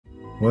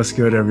What's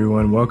good,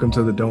 everyone? Welcome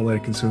to the Don't Let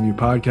It Consume You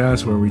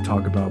podcast, where we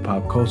talk about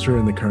pop culture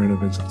and the current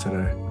events of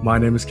today. My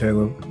name is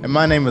Caleb. And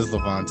my name is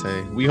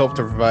Levante. We hope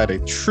to provide a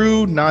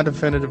true,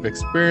 non-definitive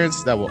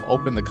experience that will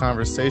open the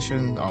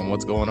conversation on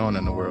what's going on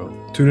in the world.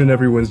 Tune in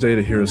every Wednesday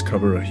to hear us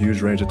cover a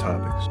huge range of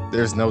topics.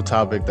 There's no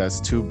topic that's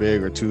too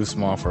big or too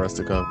small for us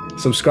to cover.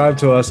 Subscribe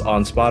to us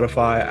on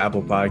Spotify,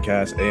 Apple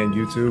Podcasts, and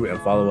YouTube, and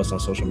follow us on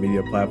social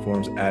media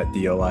platforms at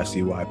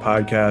DLICY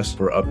Podcast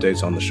for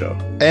updates on the show.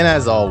 And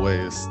as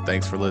always,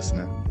 thanks for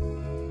listening.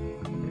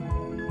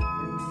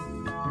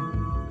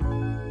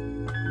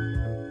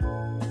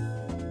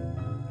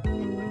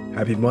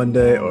 Happy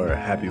Monday, or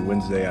happy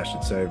Wednesday, I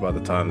should say, by the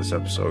time this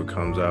episode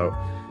comes out.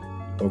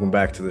 Welcome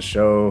back to the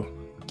show.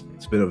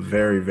 It's been a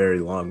very, very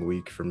long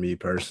week for me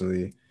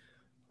personally.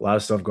 A lot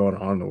of stuff going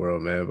on in the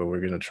world, man, but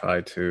we're going to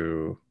try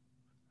to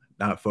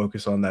not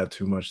focus on that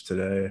too much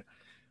today.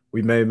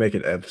 We may make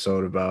an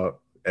episode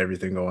about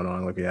everything going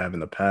on like we have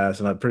in the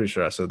past, and I'm pretty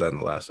sure I said that in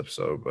the last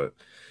episode, but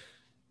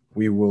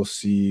we will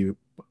see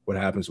what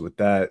happens with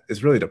that.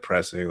 It's really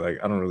depressing. Like,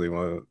 I don't really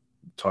want to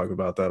talk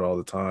about that all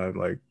the time.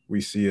 Like, we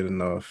see it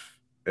enough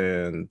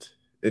and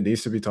it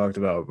needs to be talked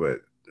about, but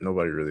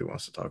nobody really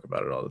wants to talk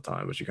about it all the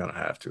time, but you kind of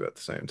have to at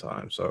the same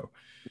time. So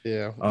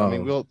yeah, I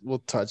mean,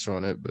 we'll touch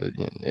on it, but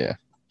yeah,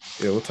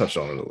 we'll touch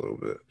on it a little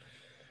bit.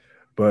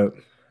 But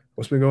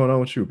what's been going on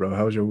with you, bro?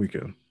 How was your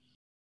weekend?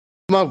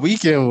 My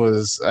weekend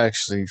was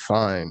actually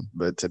fine,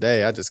 but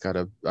today I just got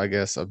a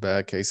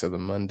bad case of the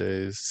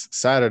Mondays.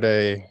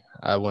 Saturday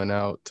I went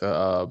out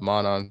to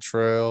Monon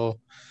Trail.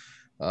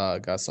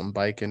 Got some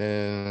biking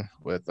in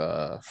with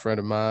a friend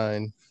of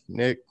mine,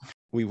 Nick.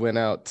 We went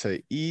out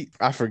to eat.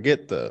 I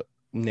forget the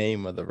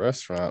name of the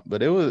restaurant,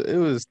 but it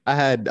was I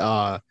had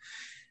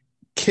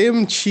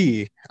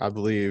kimchi, I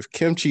believe,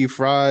 kimchi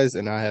fries,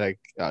 and I had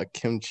a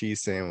kimchi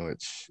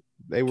sandwich.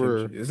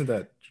 Isn't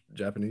that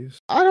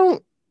Japanese? I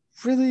don't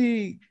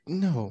really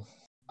know.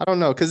 I don't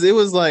know, because it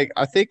was like,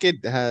 I think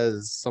it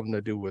has something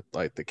to do with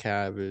like the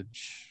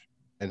cabbage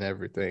and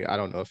everything. I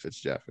don't know if it's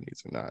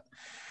Japanese or not,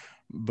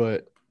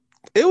 but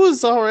it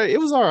was all right. It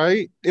was all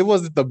right. It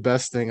wasn't the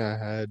best thing I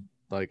had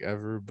like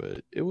ever,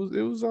 but it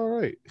was all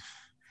right.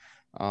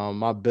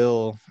 My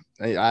bill,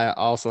 I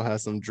also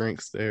had some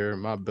drinks there.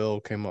 My bill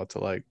came out to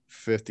like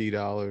 $50.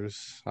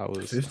 I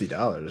was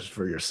 $50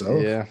 for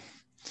yourself?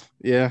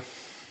 Yeah.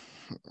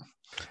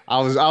 I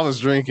was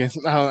drinking.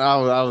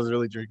 I was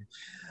really drinking.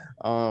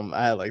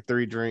 I had like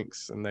 3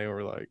 drinks and they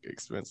were like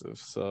expensive.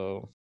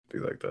 So be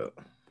like that.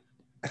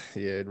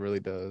 Yeah, it really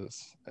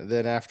does. And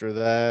then after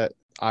that,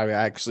 I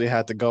actually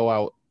had to go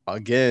out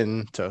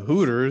again to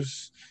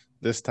Hooters,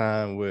 this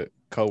time with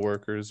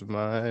coworkers of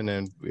mine,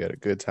 and we had a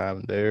good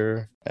time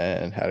there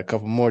and had a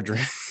couple more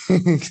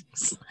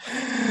drinks.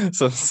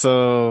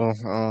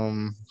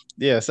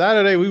 Yeah,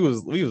 Saturday we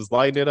was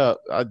lighting it up.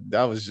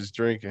 I was just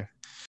drinking.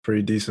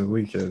 Pretty decent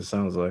weekend,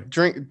 sounds like.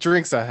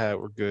 Drinks I had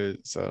were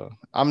good. So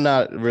I'm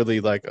not really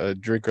like a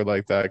drinker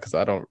like that, because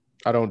I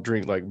don't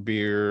drink like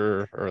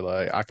beer, or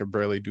like I could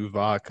barely do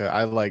vodka.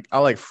 I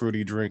like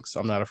fruity drinks.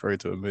 I'm not afraid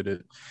to admit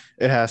it.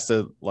 It has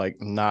to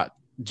like not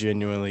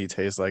genuinely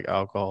taste like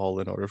alcohol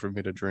in order for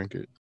me to drink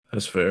it.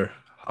 That's fair.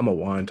 I'm a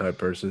wine type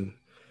person.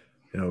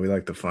 You know, we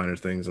like the finer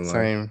things in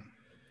life.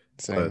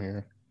 Same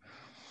here.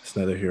 It's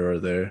neither here or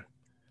there.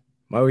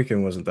 My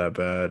weekend wasn't that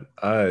bad.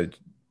 I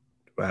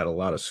had a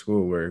lot of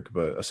schoolwork,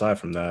 but aside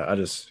from that, I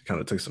just kind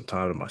of took some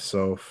time to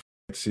myself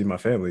to see my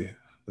family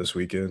this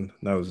weekend.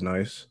 That was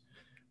nice.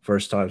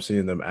 First time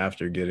seeing them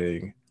after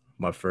getting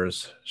my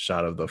first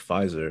shot of the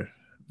Pfizer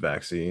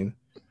vaccine.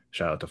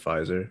 Shout out to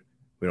Pfizer.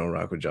 We don't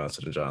rock with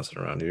Johnson & Johnson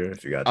around here.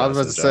 If you got Johnson & Johnson, I was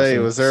about to say,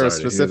 was there a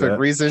specific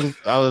reason?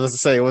 I was about to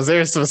say, was there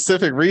a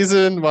specific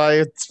reason why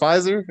it's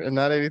Pfizer and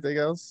not anything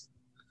else?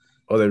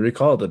 Oh, they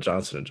recalled the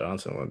Johnson &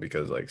 Johnson one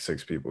because like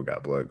 6 people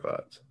got blood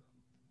clots.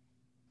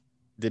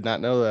 Did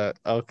not know that.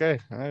 Okay,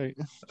 all right.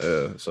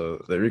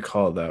 So they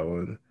recalled that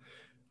one.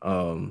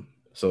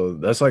 So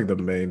that's like the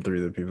main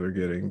 3 that people are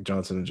getting: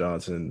 Johnson &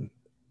 Johnson,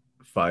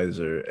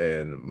 Pfizer,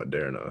 and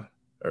Moderna.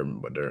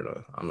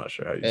 I'm not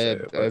sure how you say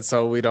it. And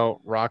so we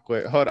don't rock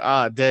with. Hold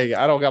on, dang!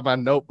 I don't got my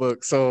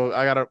notebook, so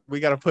we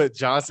gotta put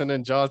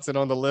Johnson & Johnson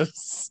on the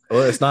list.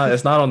 Well, it's not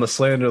on the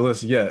slander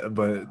list yet,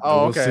 but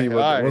we'll see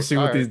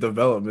what these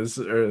developments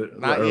are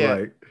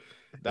like.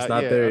 It's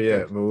not there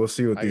yet, but we'll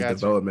see what these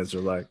developments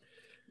are like.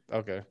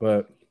 Okay.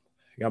 But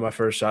I got my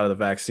first shot of the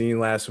vaccine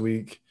last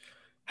week.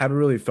 Haven't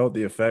really felt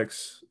the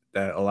effects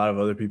that a lot of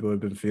other people have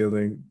been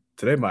feeling.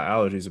 Today, my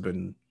allergies have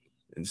been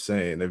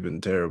insane. They've been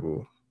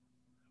terrible.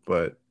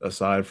 But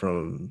aside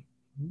from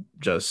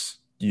just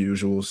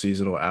usual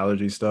seasonal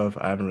allergy stuff,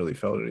 I haven't really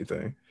felt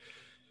anything.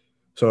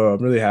 So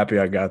I'm really happy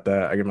I got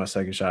that. I get my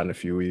second shot in a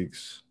few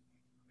weeks.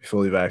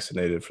 Fully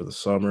vaccinated for the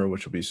summer,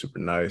 which will be super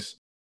nice.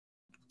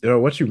 You know,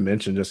 what you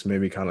mentioned just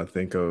made me kind of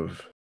think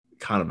of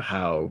kind of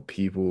how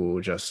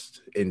people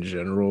just in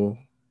general,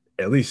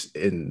 at least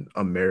in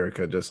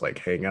America, just like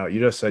hang out. You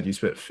just said you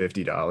spent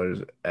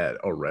 $50 at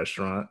a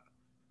restaurant.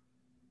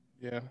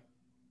 Yeah.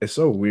 It's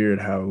so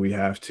weird how we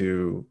have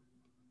to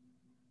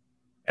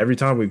every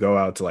time we go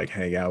out to like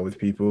hang out with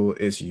people,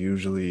 it's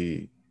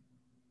usually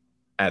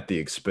at the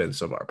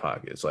expense of our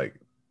pockets. Like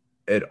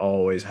it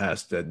always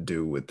has to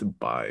do with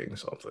buying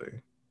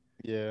something.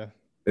 Yeah.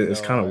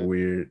 It's No, kind of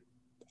weird.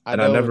 I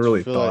And I know never what you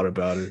really feel thought like.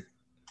 about it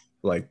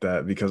like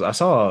that because I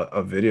saw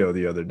a video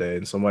the other day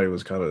and somebody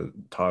was kind of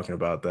talking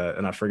about that.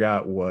 And I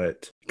forgot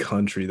what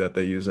country that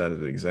they used as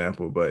an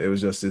example, but it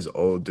was just this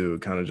old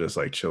dude kind of just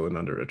like chilling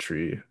under a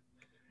tree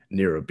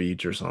near a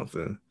beach or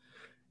something.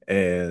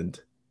 And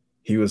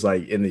he was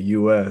like, in the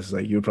US,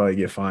 like you'd probably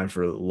get fined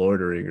for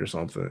loitering or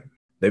something.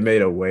 They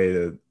made a way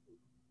to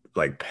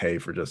like pay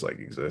for just like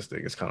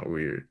existing. It's kind of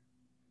weird.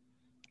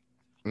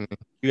 Mm,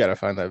 you gotta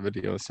find that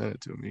video and send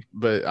it to me.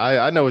 But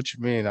I know what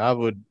you mean. I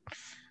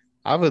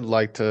would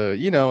like to,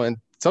 and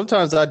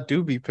sometimes I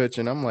do be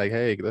pitching. I'm like,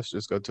 hey, let's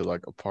just go to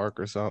like a park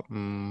or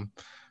something.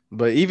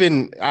 But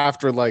even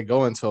after like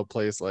going to a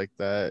place like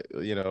that,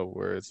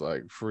 where it's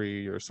like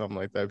free or something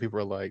like that, people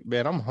are like,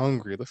 man, I'm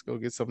hungry. Let's go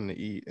get something to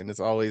eat. And it's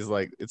always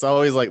like,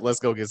 let's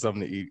go get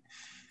something to eat.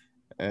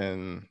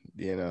 And,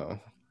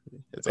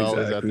 it's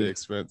always at the Exactly.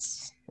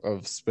 expense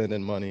of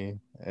spending money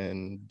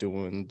and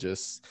doing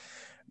just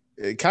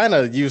kind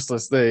of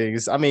useless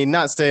things. I mean,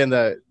 not saying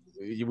that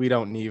we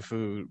don't need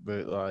food,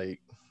 but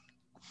like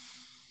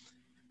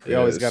you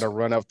always got Yes. to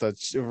run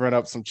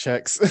up some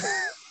checks.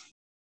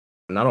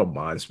 And I don't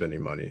mind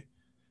spending money,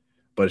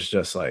 but it's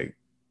just like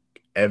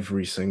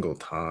every single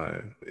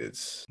time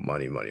it's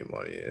money, money,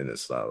 money. And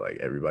it's not like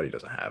everybody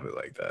doesn't have it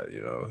like that,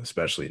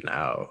 especially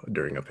now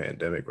during a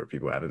pandemic where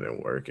people haven't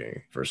been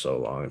working for so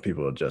long and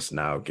people are just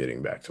now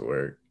getting back to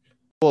work.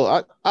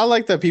 Well, I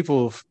like that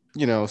people,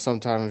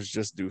 sometimes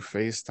just do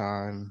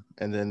FaceTime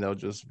and then they'll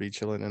just be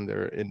chilling in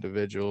their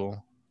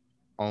individual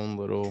own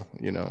little,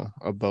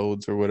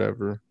 abodes or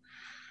whatever.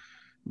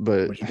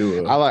 But Would you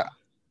do I a like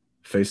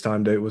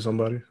FaceTime date with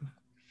somebody?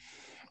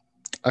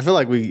 I feel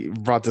like we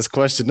brought this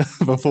question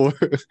before.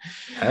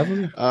 Have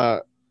we? uh,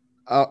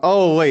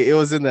 oh wait, it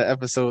was in the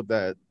episode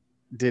that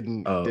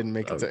didn't Oh, didn't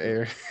make it to okay.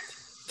 air.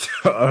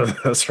 Oh,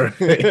 that's right.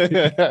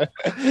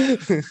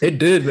 It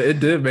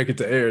did make it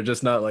to air,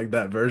 just not like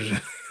that version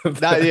of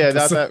Not the yeah,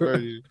 not that episode.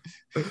 version.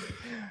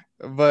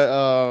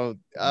 But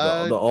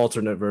The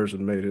alternate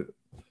version made it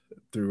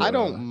I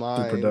don't through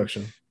mind,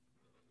 production.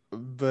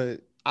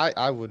 but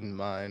I wouldn't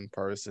mind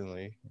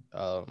personally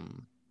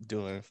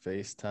doing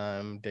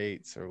FaceTime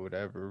dates or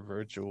whatever,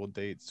 virtual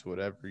dates,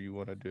 whatever you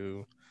want to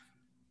do,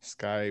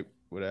 Skype,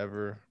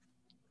 whatever.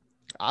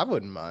 I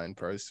wouldn't mind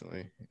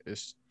personally.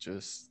 It's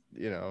just,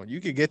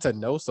 you could get to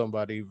know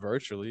somebody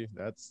virtually.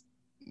 That's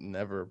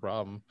never a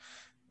problem.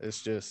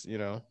 It's just,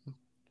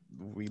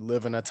 we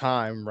live in a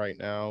time right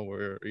now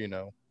where,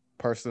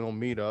 personal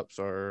meetups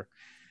are,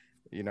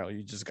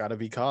 you just got to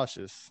be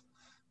cautious.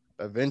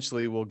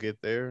 Eventually we'll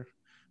get there.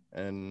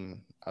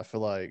 And I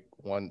feel like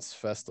once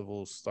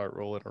festivals start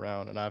rolling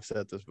around, and I've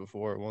said this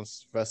before,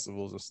 once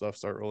festivals and stuff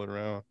start rolling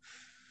around,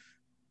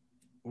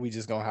 we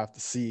just gonna have to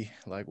see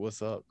like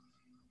what's up.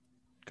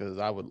 Because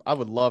I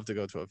would love to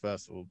go to a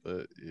festival,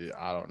 but yeah,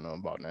 I don't know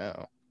about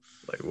now.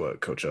 Like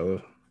what,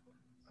 Coachella?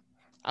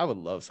 I would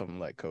love something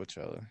like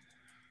Coachella,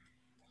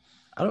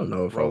 I don't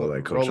know if I would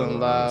like Rolling Coachella,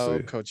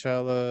 Loud, honestly.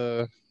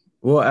 Coachella.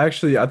 Well,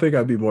 actually, I think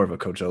I'd be more of a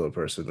Coachella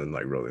person than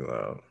like Rolling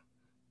Loud,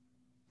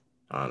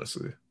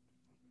 honestly.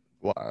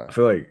 Why? I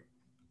feel like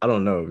I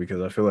don't know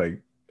because I feel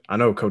like I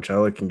know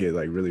Coachella can get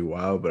like really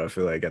wild, but I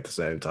feel like at the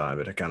same time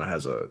it kind of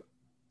has a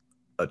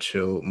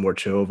more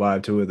chill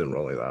vibe to it than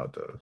Rolling Loud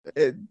does.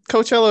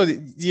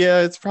 Coachella,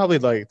 yeah, it's probably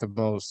like the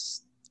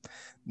most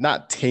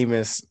not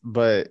tamest,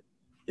 but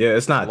Yeah,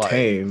 it's not like,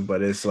 tame,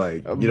 but it's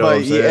like, you know what but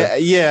I'm saying? yeah,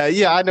 yeah,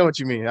 yeah. I know what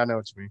you mean. I know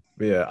what you mean.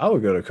 But yeah, I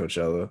would go to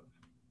Coachella,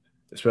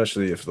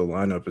 especially if the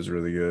lineup is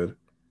really good.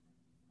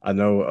 I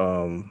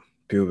know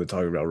people have been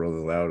talking about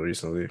Rolling Loud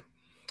recently.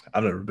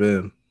 I've never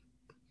been,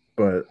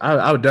 but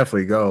I would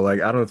definitely go.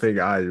 Like, I don't think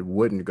I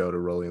wouldn't go to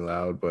Rolling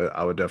Loud, but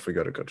I would definitely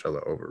go to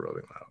Coachella over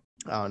Rolling Loud.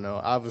 I don't know.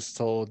 I was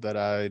told that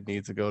I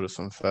need to go to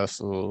some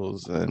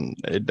festivals, and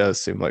it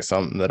does seem like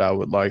something that I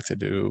would like to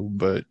do.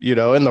 But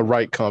in the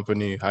right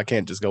company, I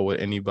can't just go with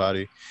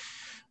anybody.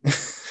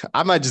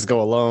 I might just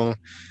go alone.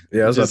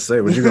 Yeah, I was about to Just,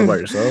 say, would you go by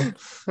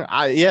yourself?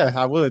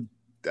 I would.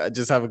 I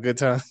just have a good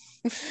time.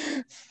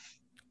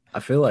 I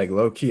feel like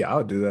low key, I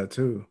would do that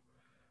too.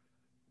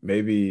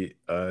 Maybe,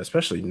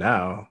 especially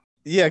now.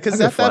 Yeah, because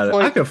at that I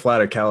point, could fly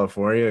to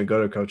California and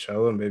go to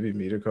Coachella, maybe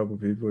meet a couple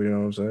people. You know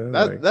what I'm saying?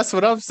 Like, that's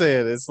what I'm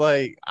saying. It's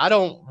like I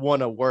don't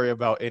want to worry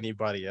about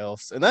anybody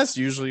else, and that's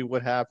usually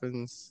what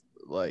happens.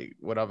 Like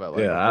when I'm at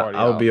like yeah, a party,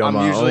 I would be on I'm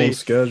my own usually,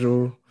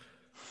 schedule.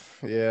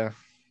 yeah,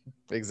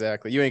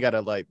 exactly. You ain't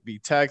gotta like be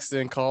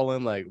texting,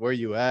 calling, like where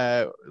you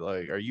at,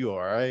 like are you all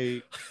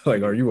right?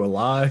 Like, are you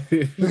alive?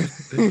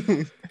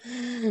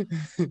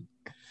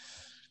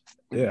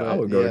 Yeah, I But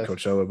would go to yeah,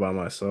 Coachella by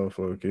myself,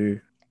 low key.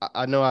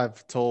 I know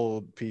I've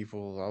told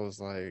people I was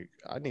like,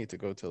 we need to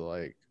go to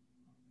like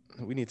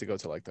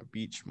the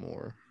beach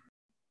more.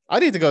 I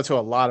need to go to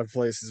a lot of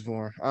places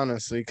more,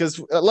 honestly, because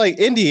like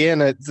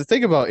Indiana, the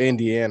thing about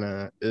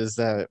Indiana is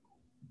that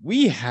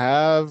we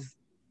have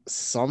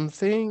some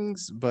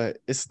things, but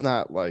it's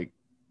not like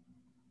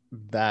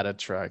that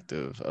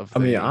attractive of I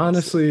mean, things.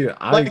 honestly,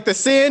 Like the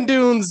sand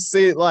dunes,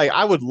 like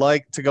I would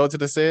like to go to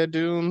the sand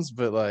dunes,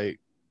 but like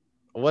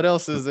what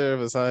else is there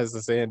besides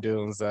the sand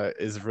dunes that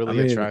is I really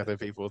mean, attracting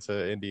people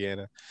to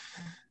Indiana?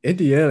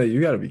 Indiana,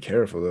 you got to be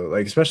careful though.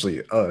 Like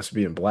especially us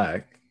being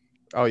black.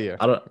 Oh yeah,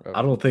 I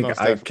don't think most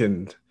I definitely.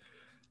 can.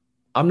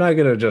 I'm not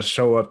gonna just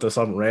show up to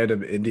some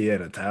random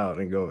Indiana town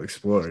and go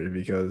explore it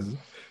because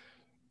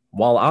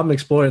while I'm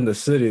exploring the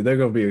city, they're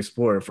gonna be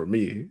exploring for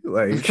me.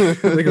 Like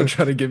they're gonna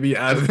try to get me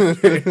out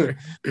of there.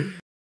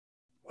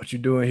 What you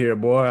doing here,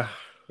 boy?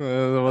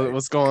 Like,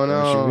 What's going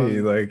what you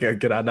mean? on? Like,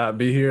 can I not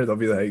be here? They'll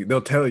be like, they'll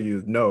tell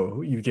you,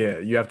 no, you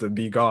can't. You have to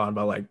be gone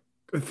by like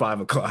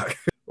 5 o'clock,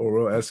 or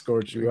we'll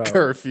escort you out.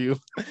 Curfew.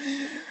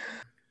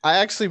 I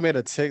actually made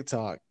a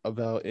TikTok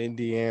about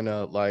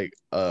Indiana like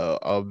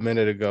a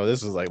minute ago.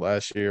 This was like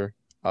last year.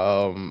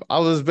 I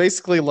was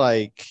basically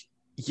like,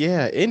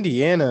 yeah,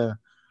 Indiana,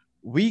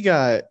 we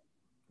got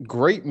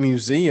great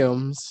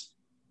museums,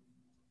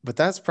 but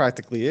that's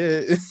practically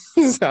it.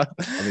 So,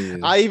 I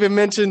mean, I even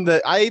mentioned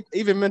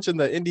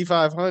the Indy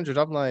 500.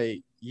 I'm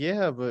like,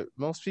 yeah, but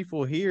most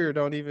people here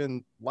don't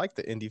even like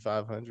the Indy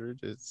 500.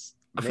 It's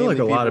I feel like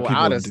mainly a lot of people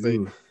people out of state.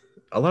 do.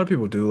 A lot of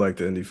people do like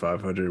the Indy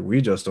 500.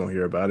 We just don't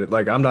hear about it.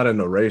 Like, I'm not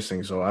into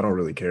racing, so I don't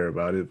really care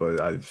about it. But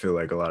I feel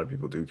like a lot of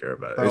people do care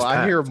about it. Bro, It's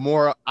I hear packed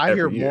more. I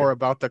hear every more year.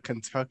 about the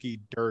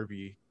Kentucky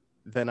Derby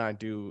than I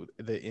do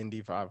the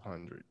Indy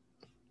 500.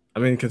 I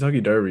mean,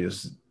 Kentucky Derby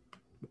is,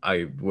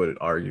 I would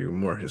argue,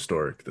 more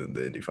historic than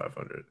the Indy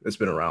 500. It's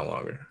been around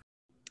longer.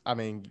 I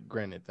mean,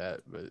 granted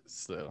that, but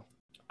still,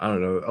 I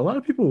don't know. A lot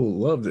of people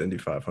love the Indy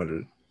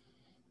 500.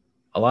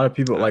 A lot of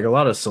people, I like a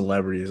lot of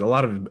celebrities, a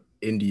lot of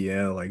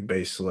Indiana like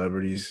based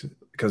celebrities,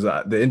 because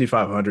the Indy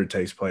 500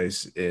 takes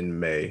place in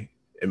May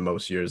in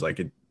most years. Like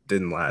it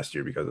didn't last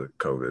year because of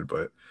COVID,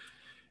 but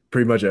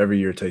pretty much every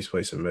year takes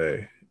place in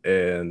May.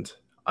 And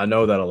I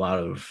know that a lot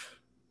of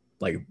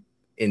like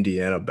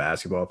Indiana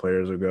basketball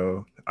players will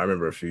go. I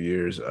remember a few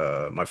years,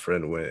 my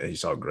friend went and he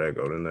saw Greg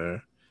Oden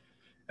there.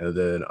 And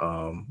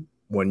then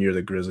one year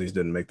the Grizzlies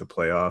didn't make the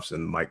playoffs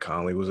and Mike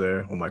Conley was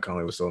there when Mike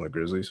Conley was still in the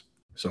Grizzlies.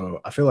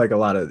 So I feel like a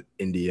lot of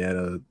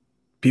Indiana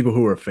people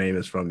who are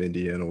famous from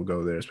Indiana will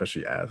go there,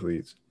 especially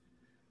athletes.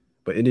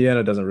 But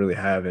Indiana doesn't really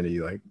have any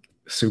like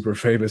super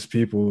famous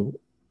people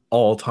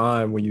all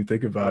time when you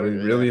think about oh it.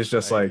 yeah, Really, it's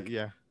just like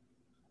yeah.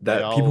 They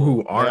that people all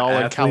who they aren't all in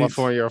athletes.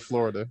 California or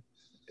Florida.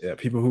 Yeah,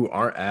 people who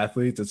aren't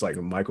athletes. It's like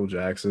Michael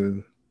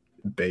Jackson,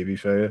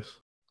 Babyface.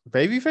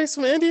 Babyface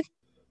from Indy?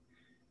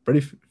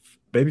 Pretty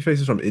Babyface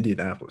is from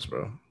Indianapolis,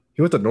 bro.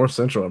 He went to North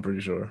Central. I'm pretty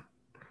sure.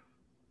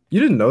 You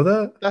didn't know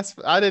that?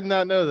 I did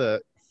not know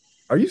that,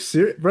 Are you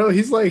serious, bro?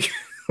 He's like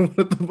one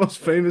of the most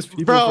famous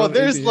people bro. from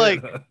There's like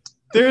Indiana.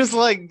 there's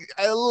like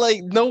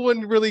no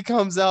one really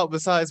comes out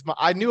besides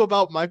I knew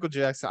about Michael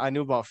Jackson. I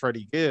knew about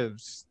Freddie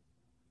Gibbs,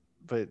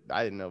 but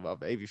I didn't know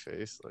about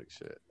Babyface. Like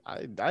shit,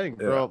 I didn't Yeah,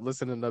 grow up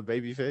listening to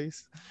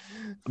Babyface.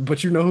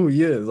 but you know who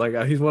he is. Like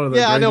he's one of the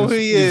Yeah, I know who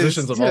greatest he is.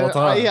 musicians of all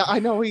Yeah, time. I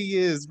know who he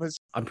is. But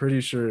I'm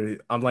pretty sure.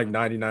 I'm like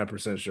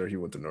 99% sure he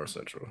went to North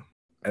Central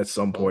at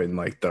some well, point in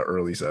like the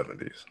early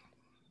 70s.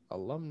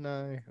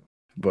 alumni.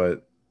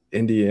 But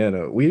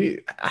Indiana, we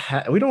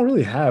don't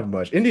really have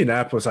much.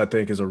 Indianapolis, I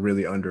think, is a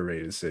really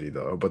underrated city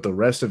though. But the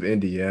rest of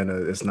Indiana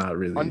is not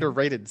really.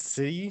 Underrated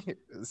city?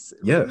 Really?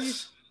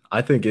 Yes,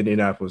 I think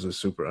Indianapolis is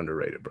super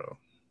underrated, bro.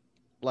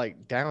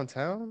 Like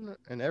downtown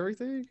and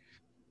everything?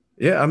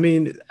 Yeah, I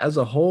mean, as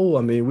a whole,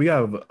 I mean, we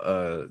have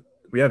I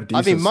mean,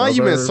 decent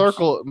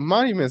suburbs.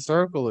 Monument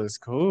Circle is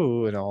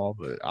cool and all,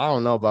 but I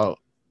don't know about.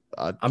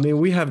 Uh, I mean,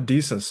 we have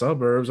decent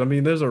suburbs. I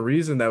mean, there's a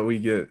reason that we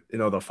get,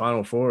 the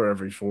Final Four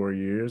every 4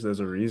 years. There's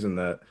a reason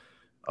that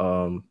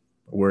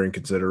we're in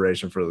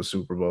consideration for the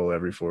Super Bowl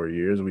every 4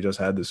 years. We just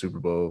had the Super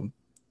Bowl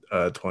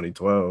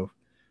 2012,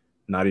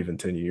 not even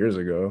 10 years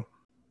ago.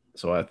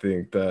 So I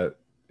think that,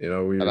 we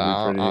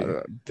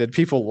pretty did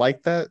people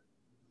like that?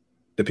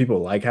 the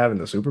people like having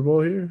the Super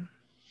Bowl here.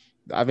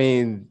 I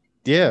mean,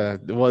 yeah.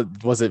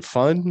 Was it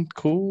fun?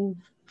 Cool.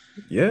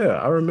 Yeah,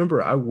 I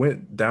remember I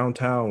went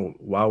downtown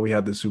while we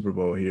had the Super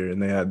Bowl here,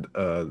 and they had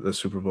the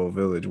Super Bowl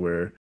Village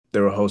where they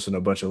were hosting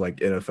a bunch of like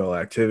NFL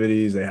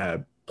activities. They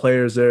had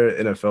players there.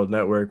 NFL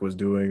Network was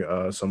doing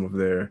some of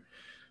their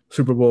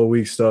Super Bowl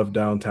week stuff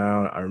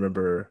downtown. I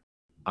remember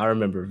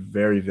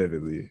very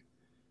vividly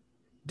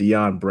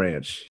Deion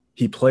Branch.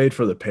 He played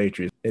for the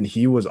Patriots, and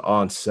he was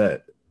on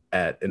set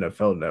at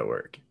NFL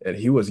Network, and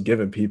he was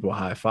giving people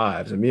high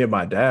fives. And me and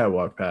my dad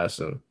walked past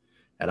him,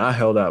 and I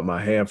held out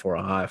my hand for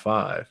a high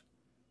five,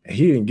 and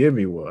he didn't give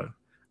me one.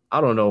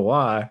 I don't know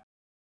why,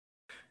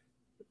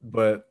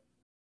 but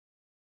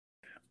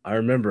I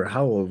remember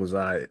how old was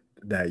I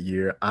that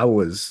year? I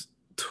was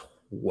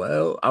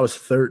 12. I was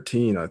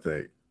 13, I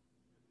think,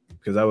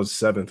 because I was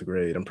seventh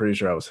grade. I'm pretty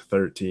sure I was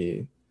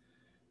 13.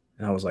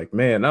 And I was like,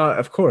 man, now,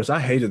 of course, I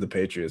hated the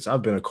Patriots.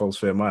 I've been a Colts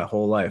fan my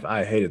whole life.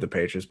 I hated the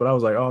Patriots, but I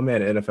was like, oh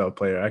man, an NFL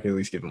player, I could at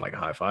least give him like a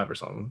high five or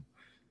something.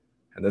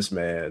 And this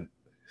man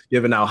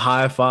giving out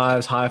high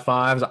fives.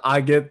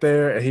 I get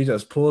there and he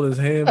just pulled his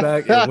hand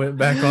back and went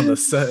back on the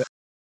set.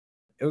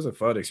 It was a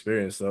fun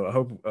experience, though. I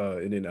hope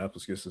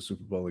Indianapolis gets the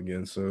Super Bowl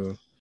again. So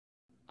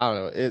I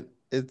don't know.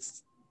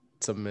 It's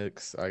a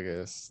mix, I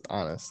guess,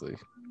 honestly.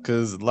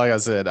 Because, like I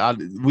said,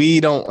 we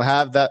don't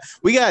have that.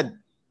 We got,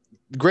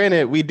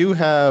 granted, we do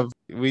have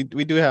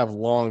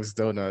Long's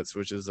Donuts,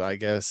 which is, I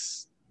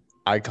guess,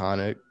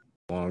 iconic.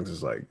 Long's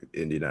is like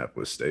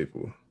Indianapolis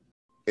staple.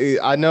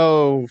 I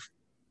know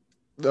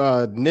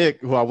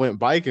Nick, who I went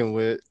biking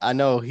with, I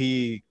know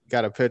he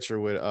got a picture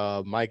with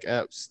Mike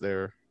Epps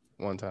there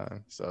one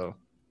time. So,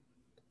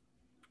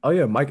 oh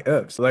yeah, Mike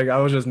Epps. Like I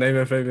was just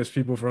naming famous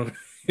people from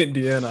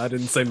Indiana. I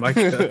didn't say Mike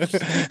Epps.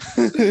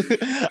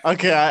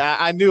 Okay,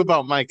 I knew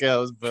about Mike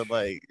Epps, but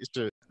like,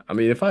 sure. I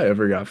mean, if I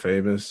ever got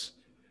famous,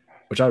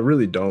 which I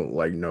really don't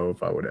like know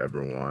if I would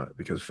ever want,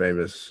 because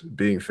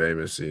being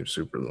famous seems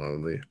super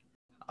lonely.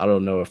 I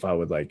don't know if I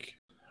would like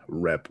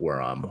rep where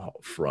I'm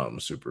from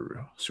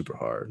super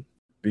hard,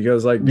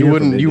 because like you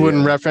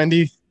wouldn't rep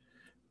Fendi.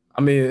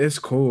 I mean, it's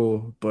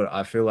cool, but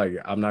I feel like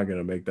I'm not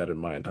gonna make that in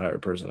my entire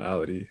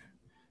personality.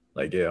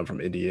 Like, yeah, I'm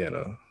from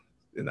Indiana,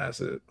 and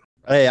that's it.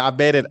 Hey, I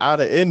made it out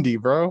of Indy,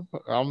 bro.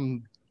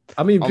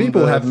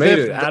 People have made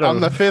it out of. I'm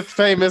the fifth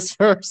famous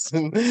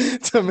person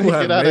to make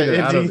it out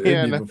of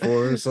Indiana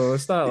before, so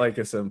it's not like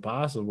it's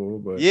impossible.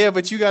 But yeah,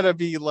 but you gotta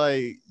be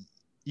like,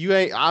 you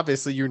ain't,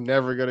 obviously you're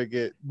never gonna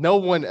get. No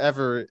one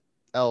ever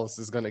else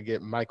is gonna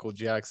get Michael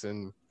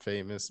Jackson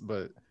famous,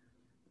 but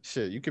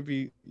shit, you could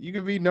be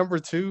number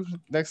 2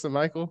 next to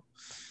Michael.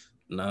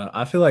 Nah,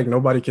 I feel like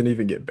nobody can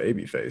even get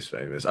Babyface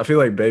famous. I feel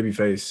like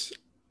Babyface,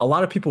 a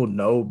lot of people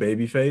know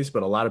Babyface,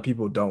 but a lot of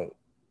people don't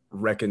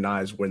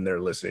recognize when they're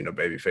listening to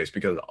Babyface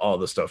because of all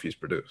the stuff he's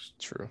produced.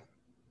 True.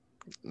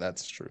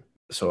 That's true.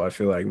 So I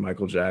feel like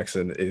Michael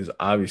Jackson is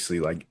obviously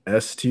like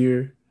S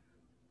tier,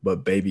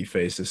 but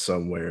Babyface is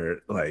somewhere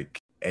like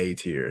A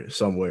tier,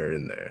 somewhere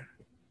in there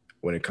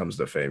when it comes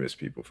to famous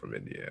people from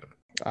Indiana.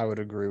 I would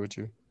agree with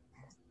you.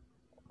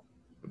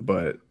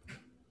 But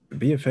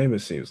being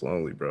famous seems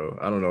lonely, bro.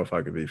 I don't know if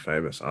I could be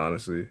famous,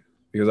 honestly,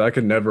 because I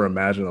could never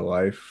imagine a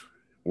life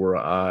where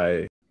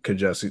I could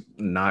just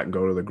not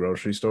go to the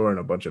grocery store and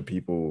a bunch of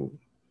people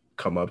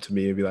come up to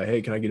me and be like,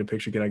 hey, can I get a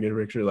picture? Can I get a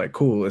picture? Like,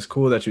 cool. It's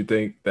cool that you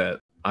think that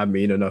I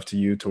mean enough to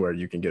you to where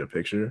you can get a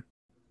picture,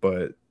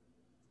 but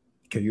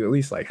can you at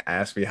least like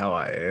ask me how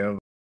I am?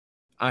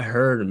 I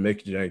heard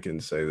Mick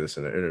Jenkins say this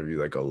in an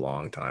interview like a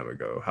long time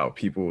ago, how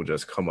people will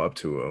just come up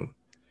to him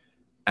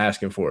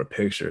asking for a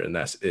picture and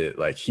that's it.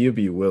 Like he'd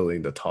be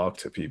willing to talk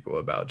to people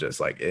about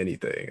just like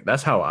anything.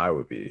 That's how I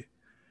would be.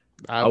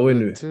 I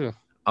wouldn't too.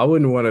 I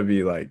wouldn't want to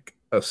be like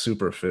a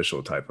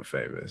superficial type of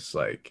famous.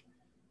 Like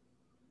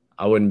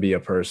I wouldn't be a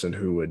person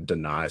who would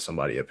deny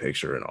somebody a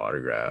picture and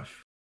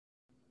autograph.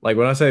 Like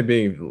when I say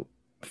being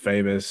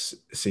famous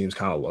seems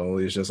kind of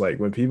lonely, it's just like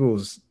when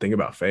people think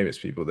about famous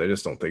people, they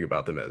just don't think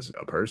about them as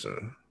a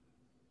person.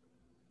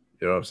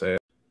 You know what I'm saying?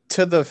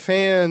 To the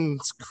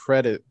fans'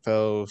 credit,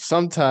 though,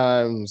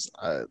 sometimes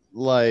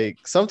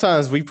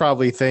we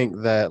probably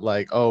think that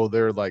like, oh,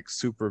 they're like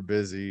super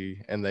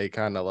busy and they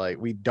kind of like,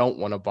 we don't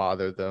want to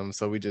bother them,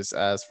 so we just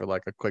ask for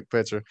like a quick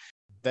picture.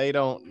 They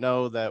don't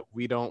know that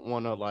we don't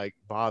want to like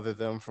bother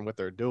them from what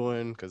they're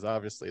doing because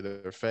obviously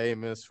they're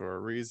famous for a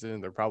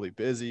reason. They're probably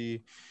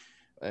busy,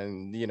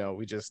 and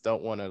we just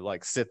don't want to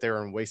like sit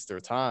there and waste their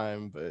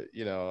time. But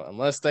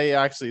unless they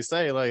actually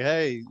say like,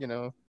 hey,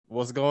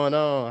 what's going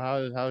on?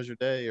 How's your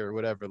day or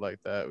whatever like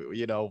that?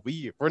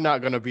 We're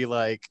not gonna be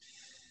like,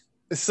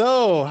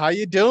 so how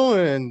you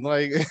doing?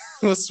 Like,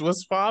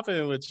 what's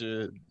popping with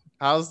you?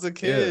 How's the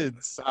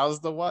kids? Yeah.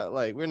 How's the what?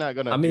 Like, we're not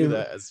gonna do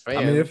that as fans.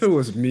 I mean, if it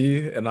was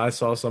me and I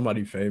saw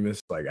somebody famous,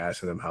 like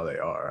asking them how they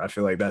are, I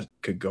feel like that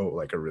could go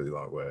like a really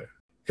long way.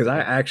 Because I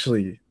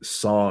actually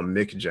saw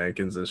Mick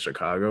Jenkins in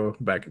Chicago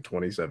back in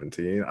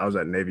 2017. I was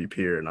at Navy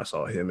Pier and I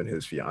saw him and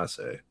his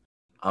fiance.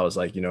 I was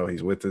like,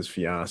 he's with his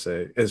fiance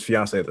at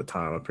the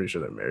time. I'm pretty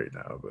sure they're married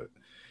now, but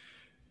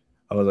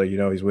I was like,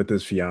 he's with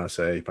his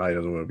fiance. He probably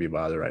doesn't want to be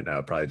bothered right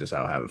now. Probably just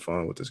out having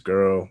fun with this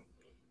girl.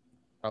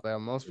 Probably how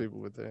most people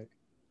would think.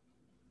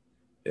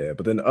 Yeah,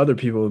 but then other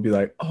people would be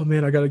like, oh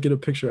man, I got to get a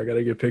picture.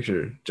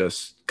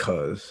 Just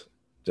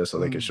so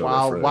they can show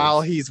their friends.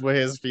 While he's with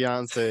his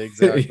fiance,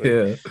 exactly.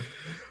 Yeah.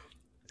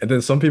 And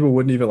then some people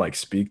wouldn't even like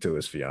speak to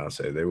his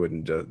fiance. They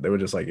would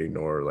just like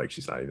ignore, like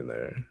she's not even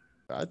there.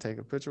 I'd take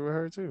a picture with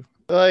her too.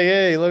 Like,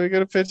 hey, let me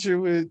get a picture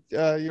with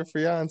your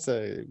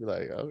fiance. Be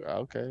like, oh,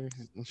 okay,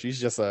 she's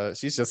just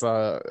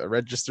a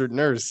registered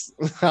nurse.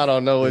 I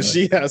don't know what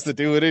she has to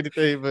do with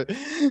anything, but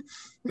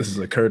this is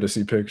a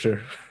courtesy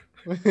picture.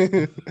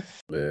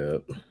 Yeah,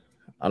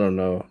 I don't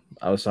know.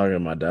 I was talking to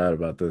my dad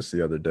about this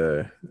the other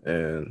day,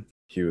 and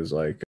he was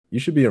like, "You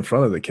should be in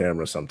front of the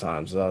camera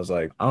sometimes." And I was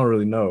like, "I don't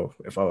really know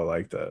if I would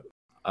like that.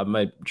 I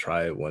might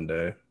try it one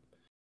day.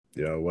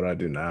 What I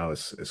do now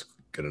is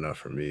good enough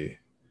for me.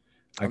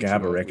 I can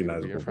have a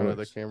recognizable in front of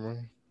the camera."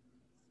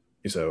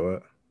 You said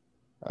what?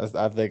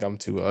 I think I'm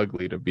too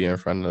ugly to be in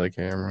front of the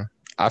camera.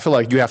 I feel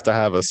like you have to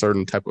have a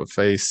certain type of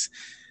face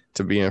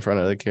to be in front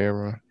of the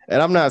camera.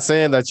 And I'm not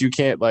saying that you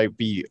can't like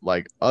be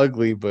like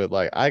ugly, but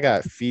like I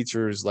got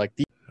features like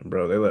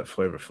Bro, they let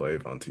Flavor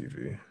Flav on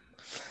TV.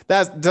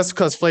 that's just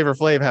because Flavor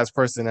Flav has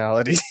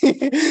personality.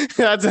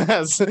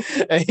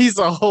 And he's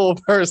a whole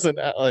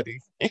personality.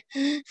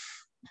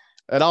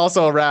 And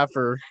also a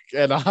rapper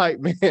and a hype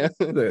man.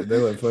 They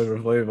let Flavor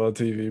Flav on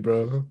TV,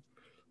 bro.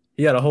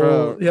 He had a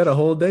Bro,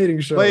 whole dating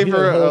show. Flavor He had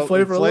a whole of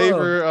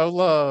Flavor of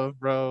Love,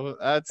 bro.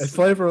 That's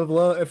Flavor of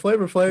Love. And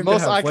Flavor Flav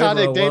most can have Flavor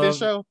iconic of dating Love.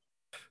 show.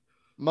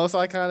 Most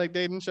iconic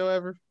dating show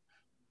ever.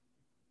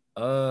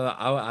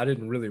 I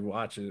didn't really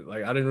watch it.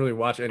 Like I didn't really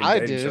watch any I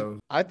dating did. shows.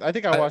 I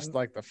think I watched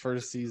like the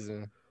first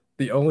season.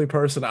 The only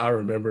person I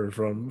remember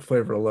from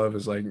Flavor of Love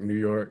is like New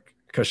York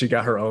because she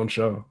got her own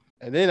show.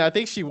 And then I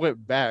think she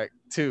went back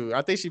too.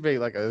 I think she made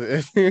like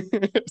a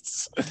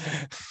because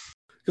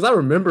I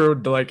remember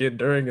like it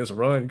during his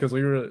run because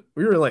we were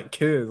like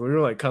kids. We were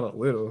like kind of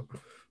little.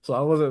 So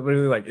I wasn't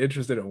really like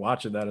interested in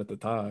watching that at the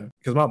time.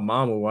 Because my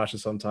mom would watch it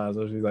sometimes.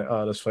 And she's like,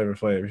 oh, that's Flavor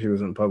Flav. He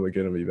was in Public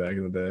Enemy back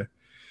in the day.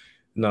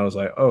 And I was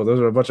like, oh, those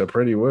are a bunch of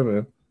pretty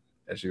women.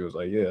 And she was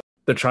like, yeah,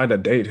 they're trying to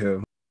date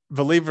him.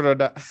 Believe it or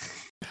not,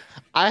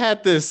 I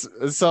had this.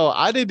 So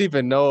I didn't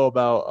even know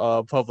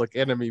about Public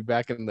Enemy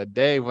back in the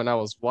day when I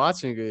was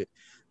watching it.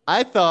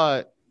 I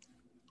thought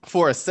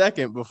for a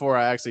second before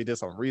I actually did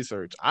some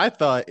research, I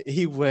thought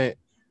he went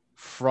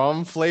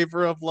from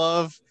Flavor of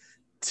Love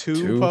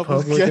to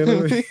Public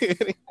Enemy.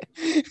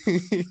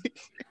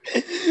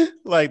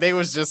 Like they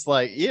was just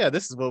like, yeah,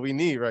 this is what we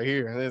need right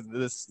here.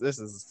 This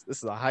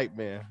is a hype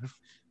man.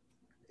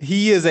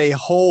 He is a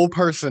whole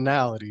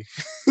personality.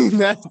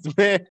 That's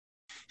man.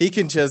 He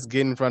can just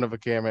get in front of a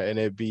camera and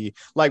it be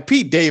like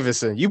Pete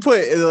Davidson. You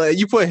put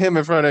him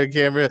in front of a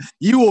camera,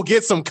 you will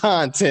get some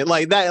content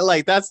like that.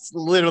 Like that's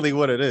literally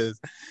what it is.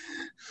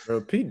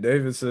 Bro, Pete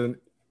Davidson,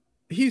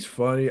 he's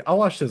funny. I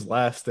watched his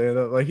last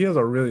stand-up. Like he has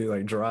a really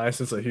like dry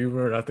sense of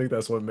humor, and I think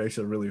that's what makes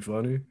it really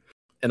funny.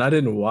 And I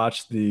didn't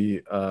watch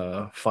the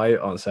fight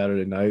on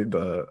Saturday night,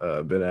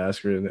 the Ben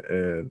Askren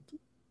and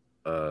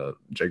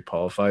Jake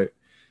Paul fight,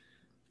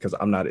 because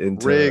I'm not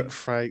into rig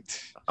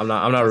fight. I'm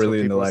not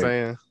really into like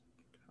saying.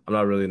 I'm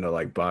not really into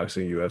like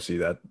boxing, UFC,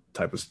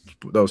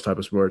 those type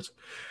of sports.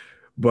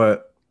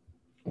 But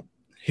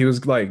he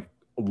was like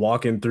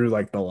walking through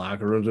like the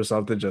locker rooms or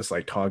something, just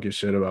like talking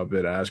shit about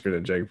Ben Askren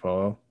and Jake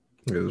Paul.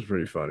 It was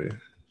pretty funny.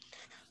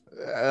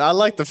 I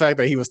like the fact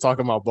that he was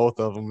talking about both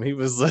of them. He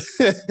was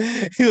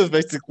he was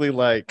basically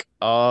like,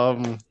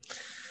 well,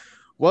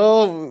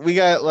 we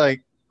got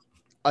like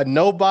a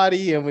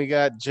nobody and we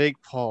got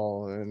Jake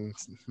Paul. And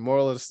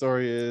moral of the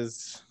story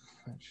is,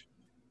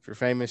 if you're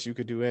famous, you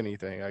could do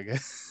anything, I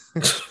guess.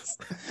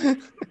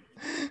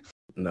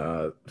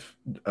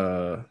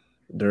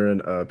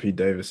 During Pete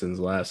Davidson's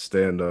last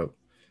stand-up,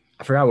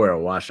 I forgot where I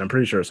watched. I'm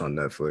pretty sure it's on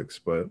Netflix,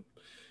 but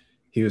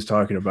he was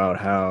talking about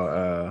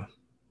how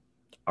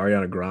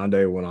Ariana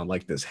Grande went on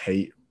like this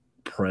hate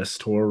press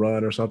tour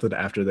run or something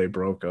after they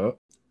broke up.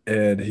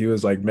 And he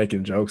was like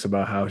making jokes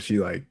about how she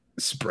like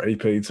spray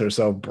paints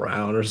herself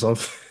brown or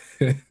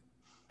something.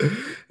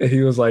 And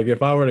he was like,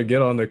 if I were to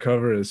get on the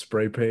cover and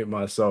spray paint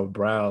myself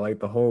brown, like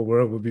the whole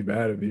world would be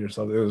mad at me or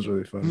something. It was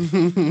really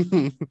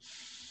funny.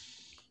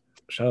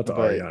 Shout out to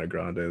Ariana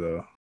Grande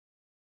though.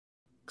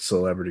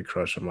 Celebrity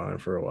crush of mine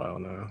for a while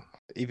now.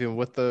 Even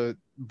with the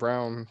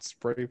brown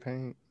spray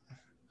paint?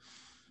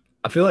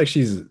 I feel like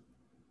she's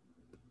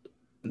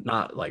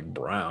not like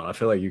brown. I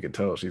feel like you could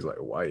tell she's like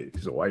white.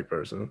 She's a white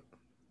person.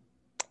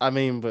 I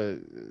mean, but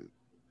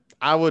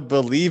I would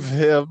believe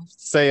him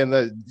saying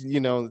that,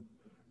 you know,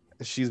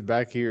 she's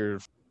back here.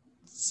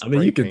 I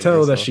mean, you can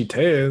tell that she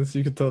tans.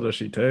 You can tell that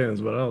she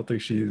tans, but I don't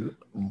think she's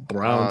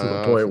brown to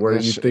the point where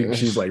you think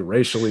she's like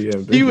racially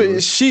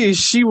ambiguous.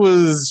 She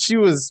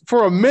was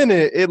for a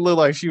minute. It looked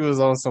like she was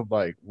on some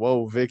like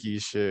Whoa Vicky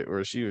shit,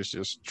 where she was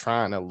just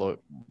trying to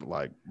look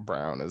like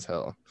brown as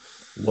hell.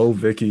 Whoa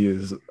Vicky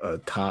is a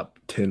top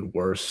 10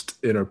 worst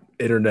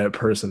internet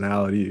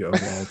personality of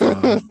all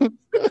time.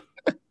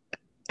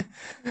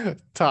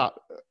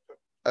 Top.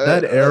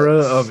 That era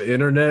of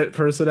internet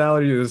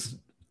personality is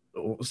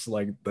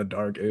like the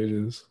dark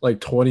ages, like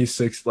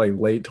 26, like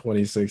late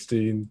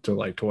 2016 to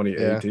like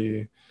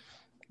 2018.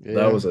 Yeah.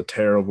 That was a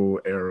terrible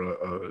era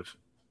of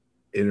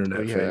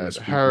internet famous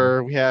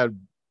people. We had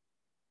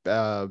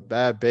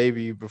Bad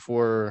Baby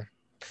before.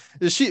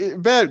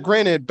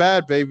 Granted,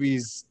 Bad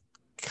Baby's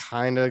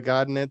kind of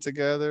gotten it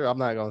together. I'm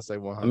not gonna say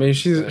 100%. I mean,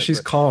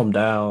 she's calmed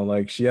down.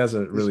 Like she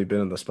hasn't really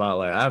been in the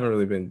spotlight. I haven't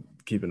really been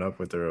keeping up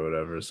with her or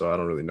whatever, so I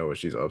don't really know what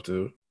she's up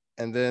to.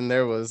 And then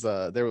there was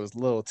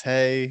Lil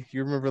Tay.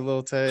 You remember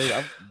Lil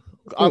Tay?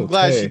 I'm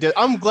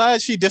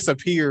glad she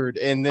disappeared.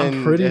 And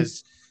then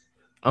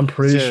I'm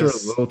pretty sure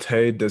Lil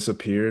Tay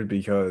disappeared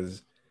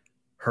because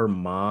her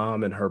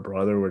mom and her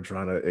brother were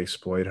trying to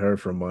exploit her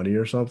for money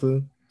or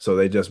something. So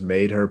they just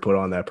made her put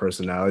on that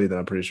personality. Then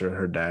I'm pretty sure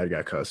her dad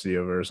got custody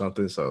of her or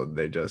something. So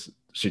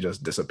she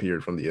just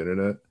disappeared from the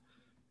internet.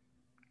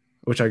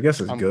 Which I guess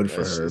is good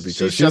for her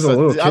because she's a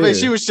little kid. I mean,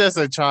 she was just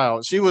a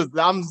child.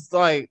 I'm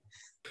like,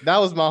 That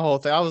was my whole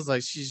thing. I was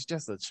like, she's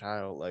just a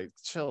child. Like,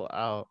 chill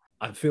out.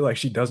 I feel like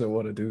she doesn't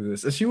want to do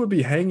this. And she would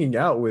be hanging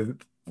out with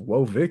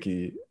Woah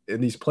Vicky in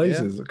these Yeah,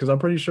 places because I'm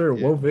pretty sure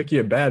yeah. Woah Vicky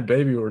and Bad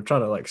Baby were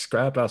trying to like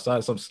scrap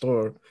outside some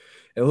store.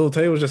 And Lil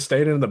Tay was just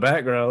standing in the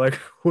background, like,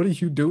 what are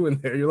you doing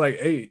there? You're like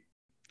 8.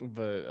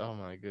 But oh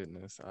my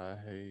goodness, I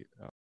hate.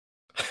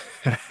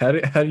 How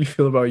do you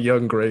feel about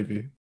Young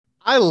Gravy?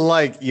 I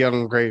like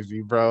Young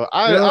Gravy, bro.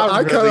 I Yeah, I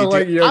I kind really of do.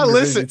 like Young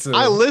Gravy I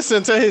too.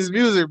 listen to his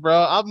music,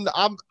 bro.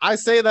 I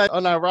say that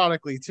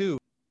unironically too.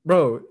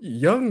 Bro,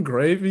 Young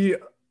Gravy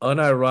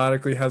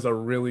unironically has a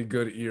really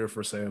good ear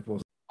for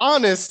samples.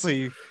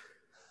 Honestly,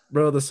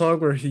 Bro, the song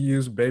where he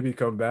used Baby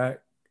Come Back,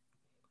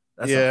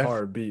 that's a yeah.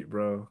 hard beat,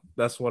 bro.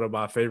 That's one of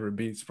my favorite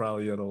beats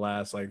probably in the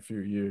last like few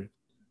years.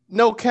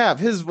 No cap,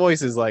 his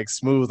voice is like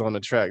smooth on the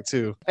track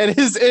too, and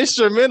his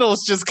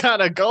instrumentals just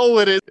kind of go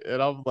with it.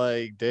 And I'm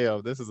like,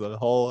 damn, this is a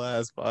whole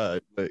ass vibe.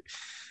 But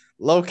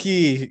low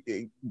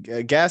key,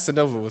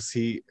 Gasanova was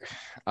heat.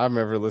 I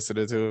remember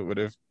listening to it when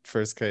it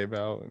first came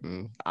out,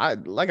 and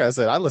like I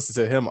said, I listen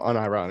to him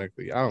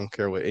unironically. I don't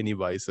care what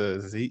anybody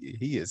says.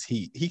 He is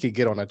heat. He could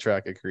get on a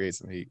track and create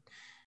some heat.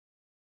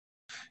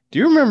 Do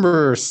you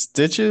remember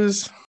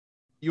Stitches?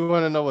 You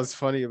want to know what's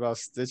funny about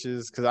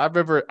Stitches? Because I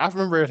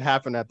remember it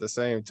happened at the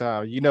same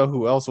time. You know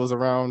who else was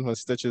around when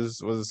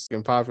Stitches was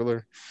getting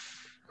popular?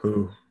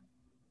 Who?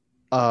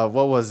 What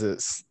was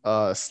it?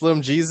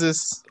 Slim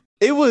Jesus.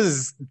 It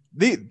was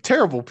the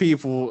terrible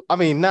people. I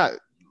mean, not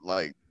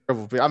like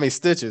terrible people. I mean,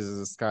 Stitches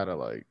is kind of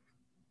like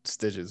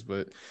Stitches,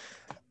 but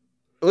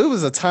it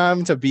was a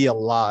time to be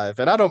alive,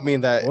 and I don't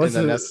mean that in Was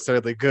a it?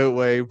 necessarily good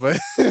way, but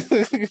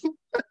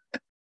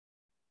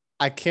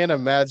I can't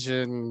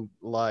imagine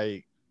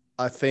like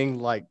a thing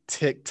like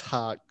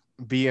TikTok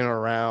being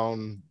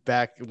around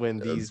back when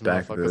these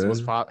Back motherfuckers was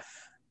then? pop.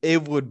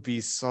 It would be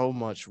so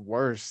much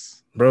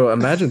worse. Bro,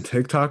 imagine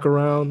TikTok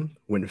around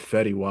when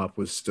Fetty Wap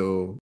was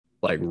still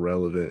like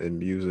relevant in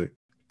music.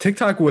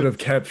 TikTok would But have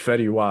kept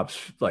Fetty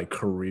Wap's like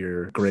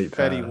career great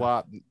Fetty path.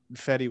 Wap,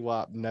 Fetty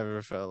Wap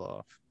never fell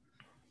off.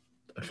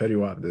 Fetty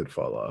Wap did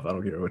fall off. I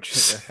don't care what you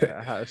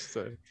say.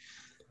 So,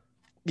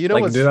 you know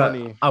Like, what's did I?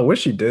 funny? I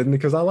wish he didn't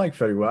because I like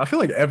Fetty Wap. I feel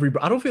like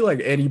I don't feel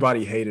like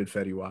anybody hated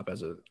Fetty Wap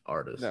as an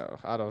artist. No,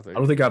 I don't I think.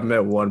 don't think I've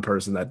met one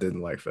person that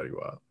didn't like Fetty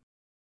Wap.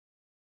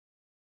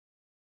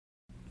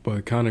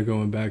 But kind of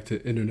going back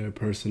to internet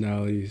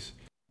personalities,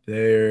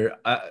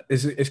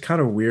 it's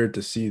kind of weird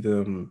to see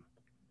them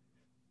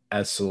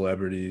as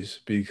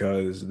celebrities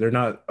because they're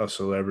not a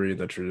celebrity in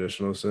the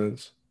traditional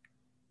sense,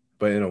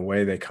 but in a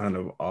way they kind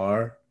of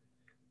are.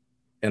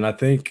 And I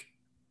think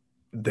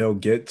they'll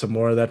get to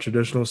more of that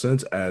traditional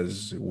sense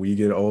as we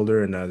get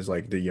older and as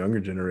like the younger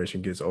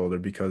generation gets older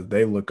because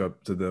they look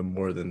up to them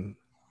more than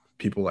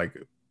people like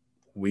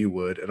we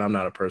would. And I'm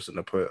not a person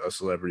to put a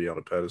celebrity on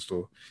a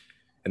pedestal,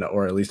 and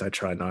or at least I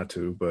try not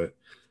to, but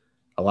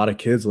a lot of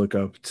kids look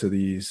up to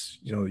these,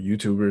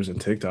 YouTubers and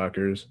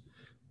TikTokers,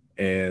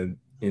 and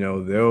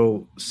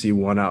they'll see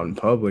one out in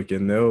public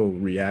and they'll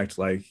react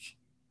like,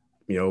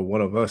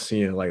 one of us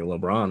seeing like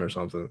LeBron or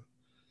something.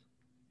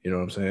 You know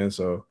what I'm saying?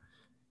 So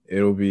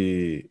it'll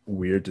be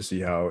weird to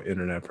see how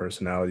internet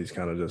personalities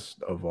kind of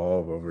just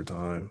evolve over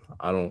time.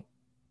 I don't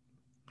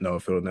know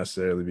if it'll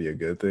necessarily be a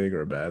good thing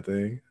or a bad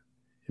thing.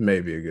 It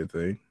may be a good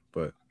thing,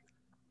 but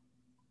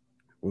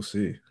we'll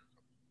see.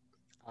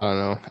 I don't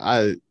know.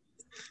 I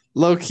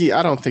low key,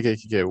 I don't think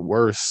it could get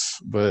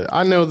worse, but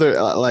I know that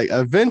like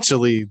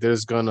eventually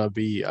there's gonna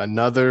be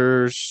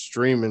another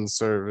streaming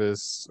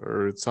service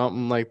or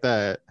something like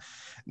that.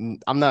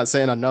 I'm not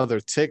saying another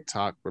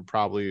TikTok, but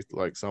probably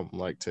like something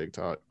like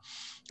TikTok.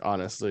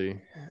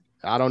 Honestly,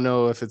 I don't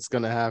know if it's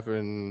gonna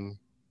happen.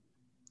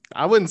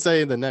 I wouldn't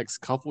say in the next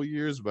couple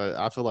years, but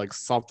I feel like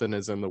something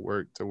is in the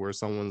work to where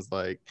someone's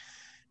like,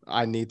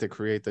 I need to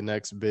create the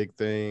next big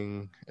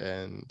thing,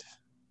 and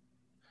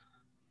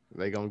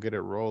they gonna get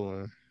it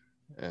rolling.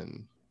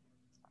 And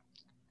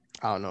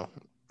I don't know,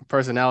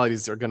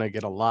 personalities are gonna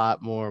get a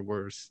lot more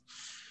worse.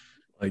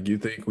 Like, you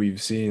think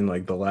we've seen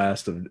like the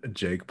last of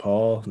Jake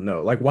Paul?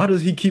 No. Like, why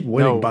does he keep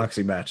winning No,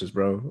 boxing matches,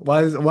 bro?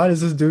 Why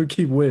does this dude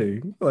keep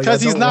winning? Like, I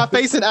because he's don't not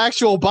want. facing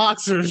actual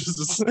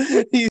boxers.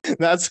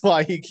 That's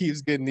why he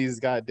keeps getting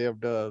these goddamn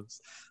dubs.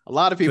 A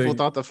lot of people Think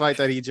thought the fight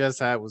that he just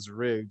had was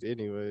rigged,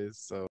 anyways.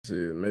 So see,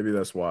 maybe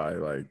that's why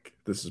like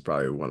this is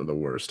probably one of the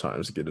worst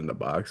times to get into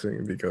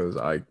boxing because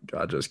I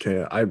just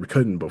can't. I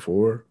couldn't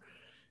before,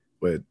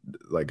 but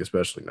like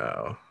especially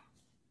now.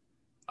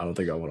 I don't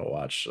think I want to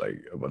watch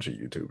like a bunch of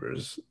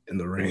YouTubers in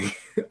the ring.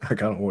 I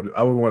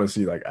would want to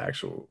see like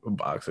actual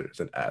boxers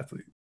and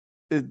athletes.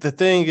 the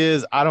thing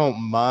is, I don't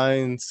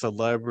mind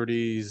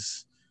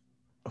celebrities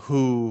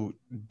who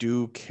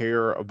do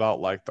care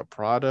about like the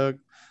product.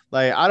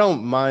 Like I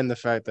don't mind the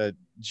fact that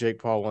Jake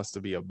Paul wants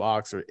to be a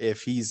boxer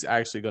if he's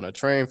actually going to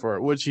train for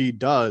it, which he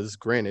does,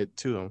 granted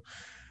to him.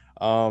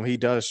 He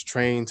does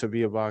train to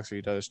be a boxer.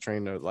 He does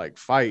train to like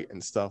fight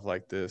and stuff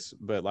like this.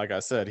 But like I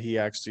said, he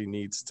actually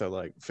needs to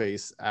like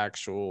face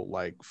actual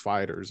like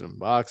fighters and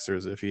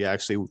boxers if he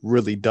actually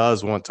really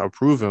does want to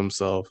prove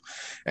himself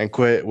and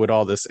quit with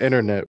all this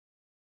internet.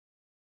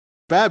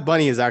 Bad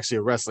Bunny is actually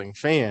a wrestling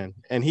fan,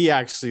 and he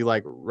actually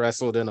like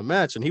wrestled in a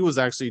match, and he was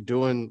actually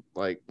doing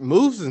like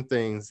moves and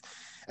things,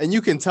 and you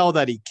can tell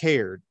that he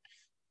cared.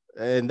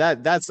 And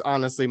that's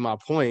honestly my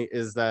point,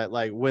 is that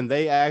like when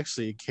they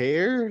actually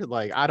care,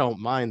 like I don't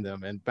mind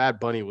them. And Bad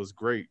Bunny was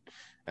great,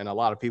 and a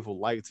lot of people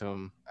liked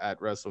him at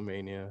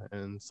WrestleMania.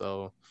 And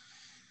so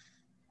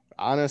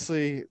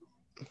honestly,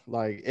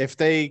 like if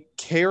they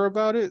care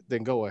about it,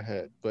 then go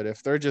ahead. But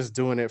if they're just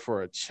doing it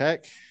for a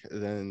check,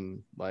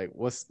 then like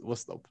what's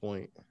the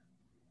point?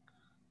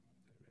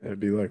 It'd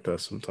be like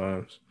that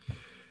sometimes.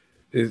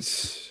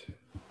 It's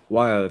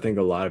why I think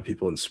a lot of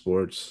people in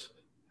sports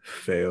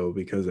fail,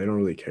 because they don't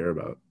really care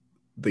about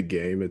the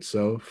game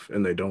itself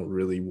and they don't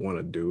really want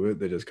to do it.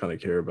 They just kind of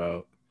care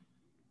about,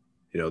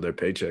 their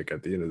paycheck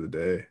at the end of the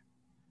day.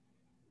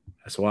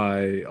 That's why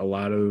the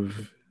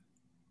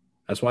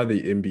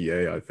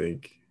NBA, I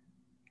think,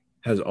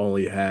 has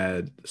only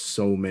had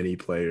so many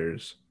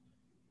players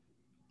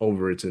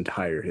over its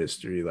entire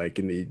history. Like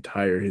in the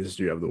entire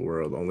history of the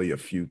world, only a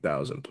few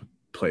thousand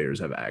players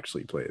have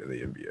actually played in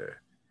the NBA.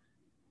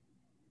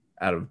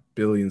 Out of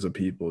billions of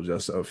people,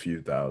 just a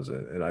few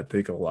thousand. And I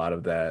think a lot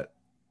of that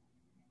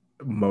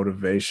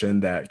motivation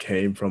that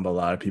came from a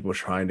lot of people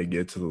trying to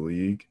get to the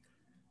league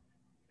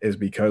is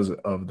because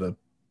of the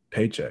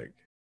paycheck.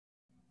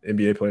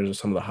 NBA players are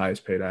some of the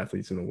highest paid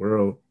athletes in the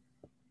world.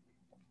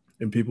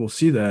 And people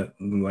see that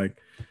and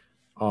like,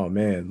 oh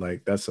man,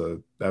 like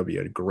that would be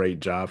a great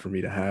job for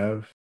me to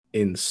have.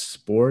 In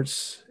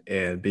sports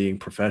and being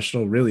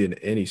professional, really in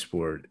any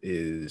sport,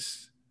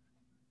 is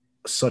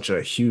such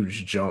a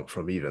huge jump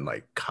from even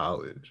like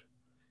college.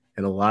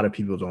 And a lot of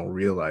people don't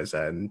realize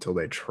that until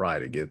they try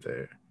to get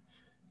there.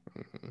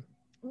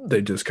 Mm-hmm.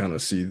 They just kind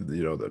of see,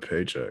 the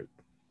paycheck.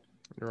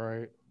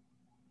 Right.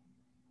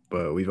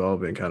 But we've all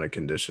been kind of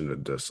conditioned to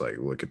just like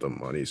look at the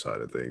money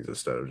side of things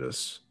instead of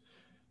just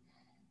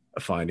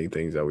finding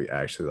things that we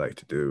actually like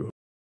to do.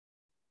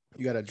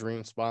 You got a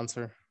dream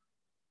sponsor?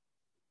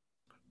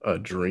 A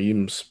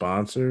dream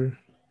sponsor?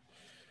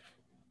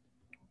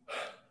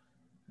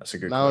 That's a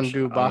good Mountain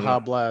question. Dew Baja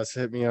Blast,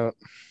 hit me up.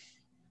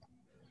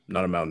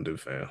 Not a Mountain Dew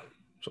fan,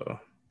 so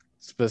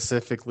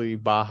specifically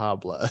Baja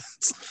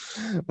Blast.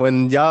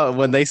 when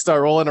they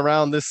start rolling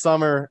around this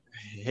summer,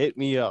 hit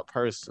me up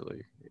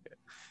personally.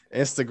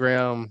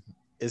 Instagram,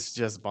 it's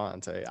just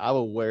Bonte. I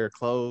will wear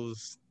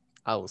clothes.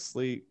 I will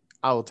sleep.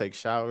 I will take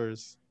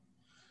showers.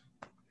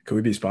 Could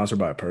we be sponsored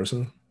by a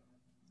person?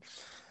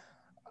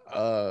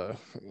 You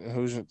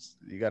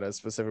got a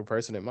specific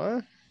person in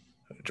mind?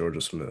 Georgia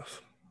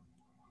Smith.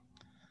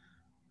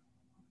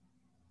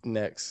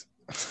 Next.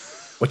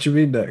 What you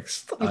mean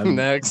next? I'm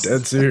next.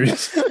 Dead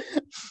serious.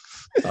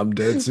 I'm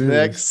dead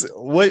serious. Next.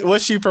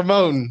 What's she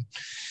promoting?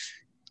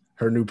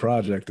 Her new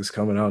project is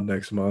coming out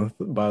next month,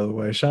 by the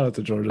way. Shout out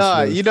to Georgia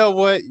Smith. You know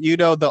what?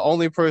 The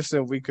only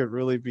person we could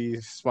really be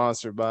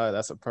sponsored by,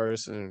 that's a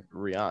person,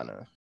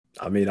 Rihanna.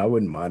 I mean, I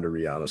wouldn't mind a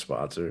Rihanna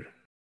sponsor.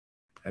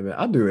 I mean,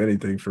 I'd do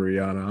anything for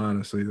Rihanna,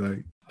 honestly.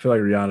 Like, I feel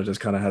like Rihanna just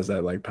kind of has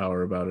that like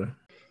power about her.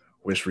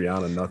 Wish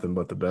Rihanna nothing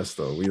but the best,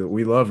 though.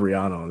 We love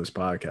Rihanna on this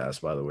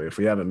podcast, by the way, if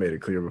we haven't made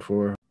it clear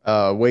before.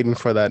 Waiting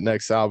for that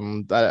next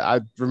album.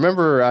 I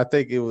remember, I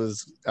think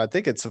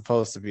it's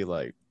supposed to be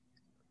like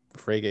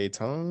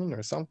reggaeton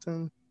or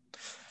something.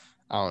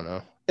 I don't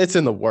know. It's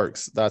in the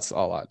works. That's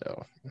all I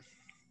know.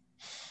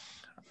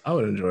 I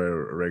would enjoy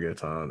a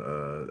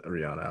reggaeton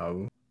Rihanna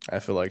album. I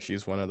feel like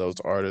she's one of those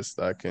artists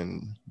that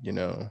can,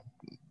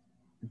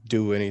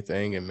 do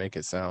anything and make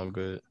it sound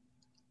good.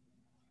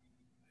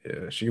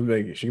 Yeah, she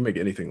can make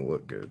anything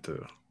look good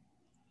too.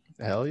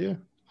 Hell yeah.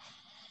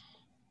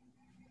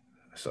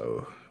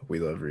 So we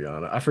love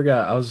Rihanna. I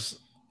forgot, I was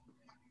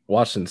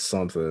watching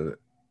something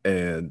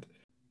and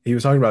he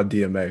was talking about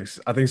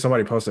DMX. I think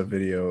somebody posted a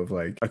video of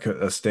like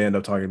a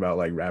stand-up talking about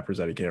like rappers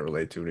that he can't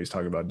relate to, and he's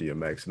talking about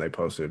DMX, and they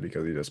posted it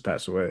because he just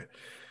passed away.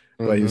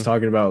 Mm-hmm. But he was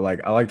talking about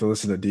like, I like to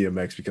listen to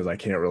DMX because I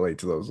can't relate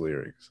to those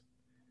lyrics.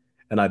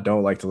 And I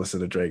don't like to listen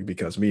to Drake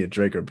because me and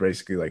Drake are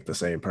basically like the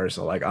same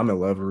person. Like, I'm in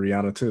love with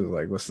Rihanna too.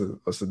 Like, what's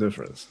the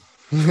difference?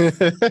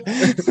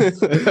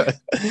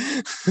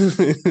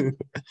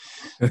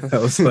 I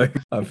was like,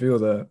 I feel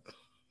that.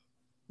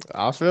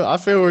 I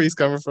feel where he's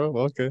coming from.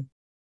 Okay.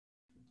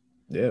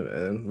 Yeah,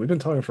 man. We've been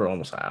talking for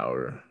almost an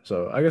hour.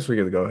 So I guess we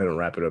could go ahead and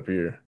wrap it up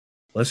here.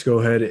 Let's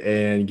go ahead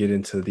and get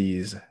into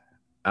these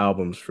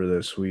albums for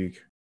this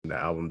week. The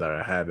album that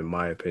I have, in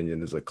my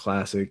opinion, is a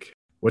classic.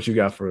 What you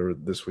got for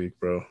this week,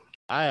 bro?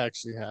 I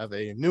actually have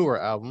a newer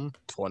album,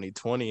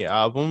 2020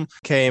 album,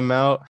 came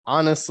out.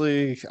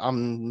 Honestly,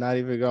 I'm not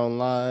even gonna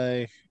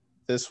lie.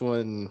 This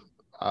one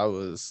I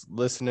was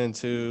listening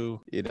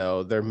to,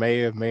 there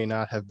may or may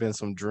not have been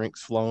some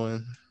drinks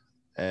flowing.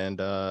 And,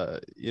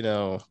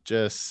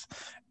 just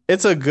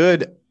it's a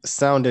good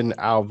sounding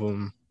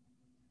album,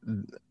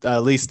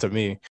 at least to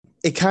me.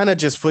 it kind of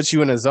just puts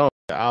you in a zone.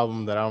 The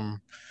album that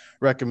I'm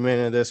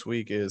recommending this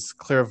week is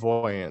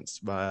Clairvoyance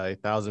by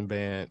Thousand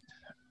Band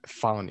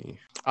Fani.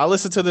 I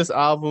listened to this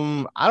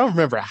album. I don't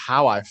remember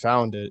how I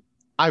found it.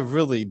 I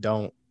really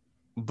don't.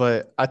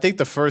 But I think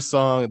the first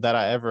song that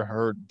I ever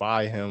heard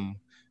by him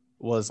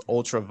was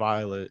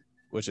Ultraviolet,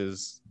 which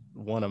is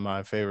one of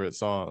my favorite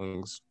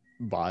songs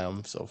by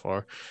him so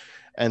far.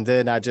 And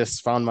then I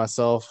just found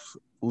myself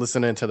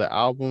listening to the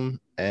album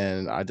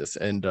and I just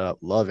end up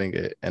loving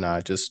it. And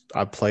I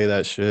play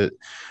that shit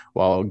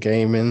while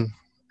gaming.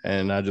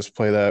 And I just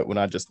play that when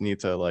I just need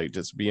to like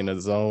just be in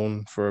a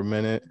zone for a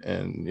minute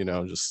and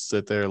just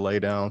sit there, lay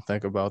down,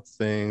 think about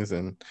things.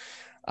 And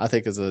I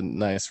think I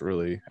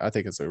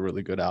think it's a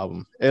really good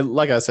album. It,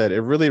 like I said,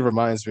 it really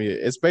reminds me.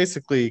 It's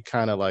basically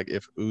kind of like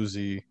if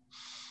Uzi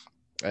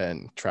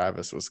and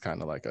Travis was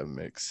kind of like a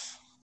mix.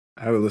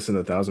 I haven't listened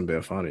to Thousand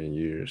Band Fani in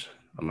years.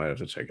 I might have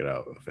to check it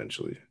out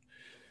eventually.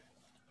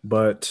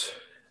 But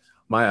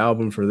my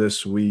album for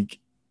this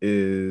week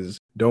is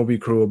Don't Be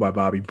Cruel by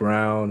Bobby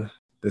Brown.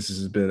 This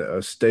has been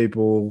a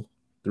staple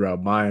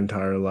throughout my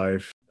entire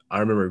life. I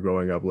remember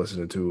growing up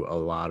listening to a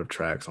lot of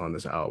tracks on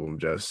this album,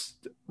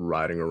 just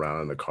riding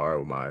around in the car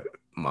with my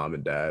mom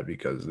and dad,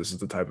 because this is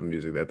the type of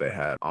music that they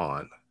had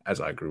on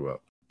as I grew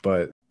up.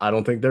 But I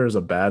don't think there is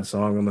a bad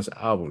song on this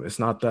album. It's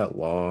not that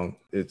long.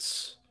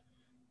 It's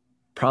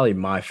probably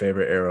my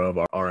favorite era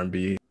of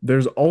R&B.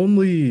 There's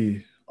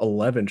only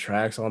 11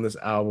 tracks on this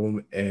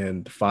album,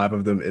 and 5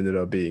 of them ended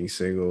up being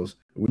singles.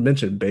 We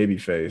mentioned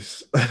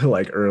Babyface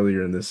like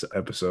earlier in this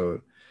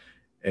episode,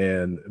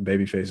 and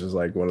Babyface was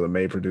like one of the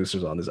main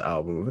producers on this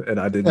album. And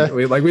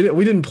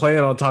we didn't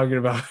plan on talking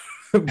about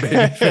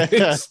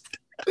Babyface.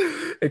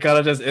 It kind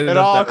of just ended it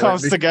up all that way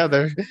comes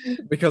together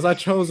because I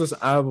chose this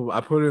album.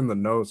 I put it in the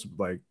notes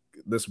like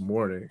this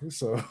morning,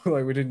 so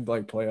like we didn't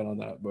like plan on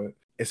that, but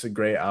it's a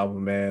great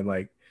album, man.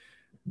 Like,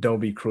 Don't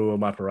Be Cruel,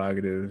 My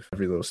Prerogative,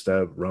 Every Little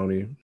Step,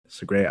 Roni.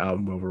 It's a great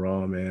album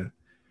overall, man.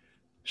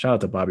 Shout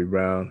out to Bobby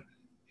Brown.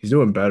 He's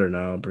doing better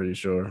now, I'm pretty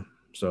sure.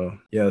 So,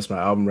 yeah, that's my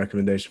album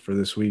recommendation for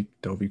this week.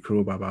 Don't Be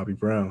Cruel by Bobby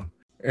Brown.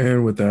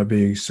 And with that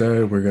being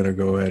said, we're going to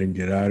go ahead and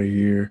get out of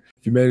here.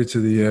 If you made it to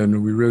the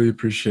end, we really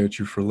appreciate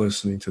you for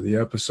listening to the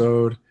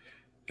episode.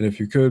 And if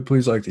you could,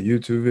 please like the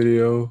YouTube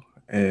video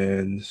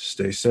and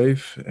stay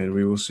safe. And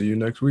we will see you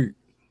next week.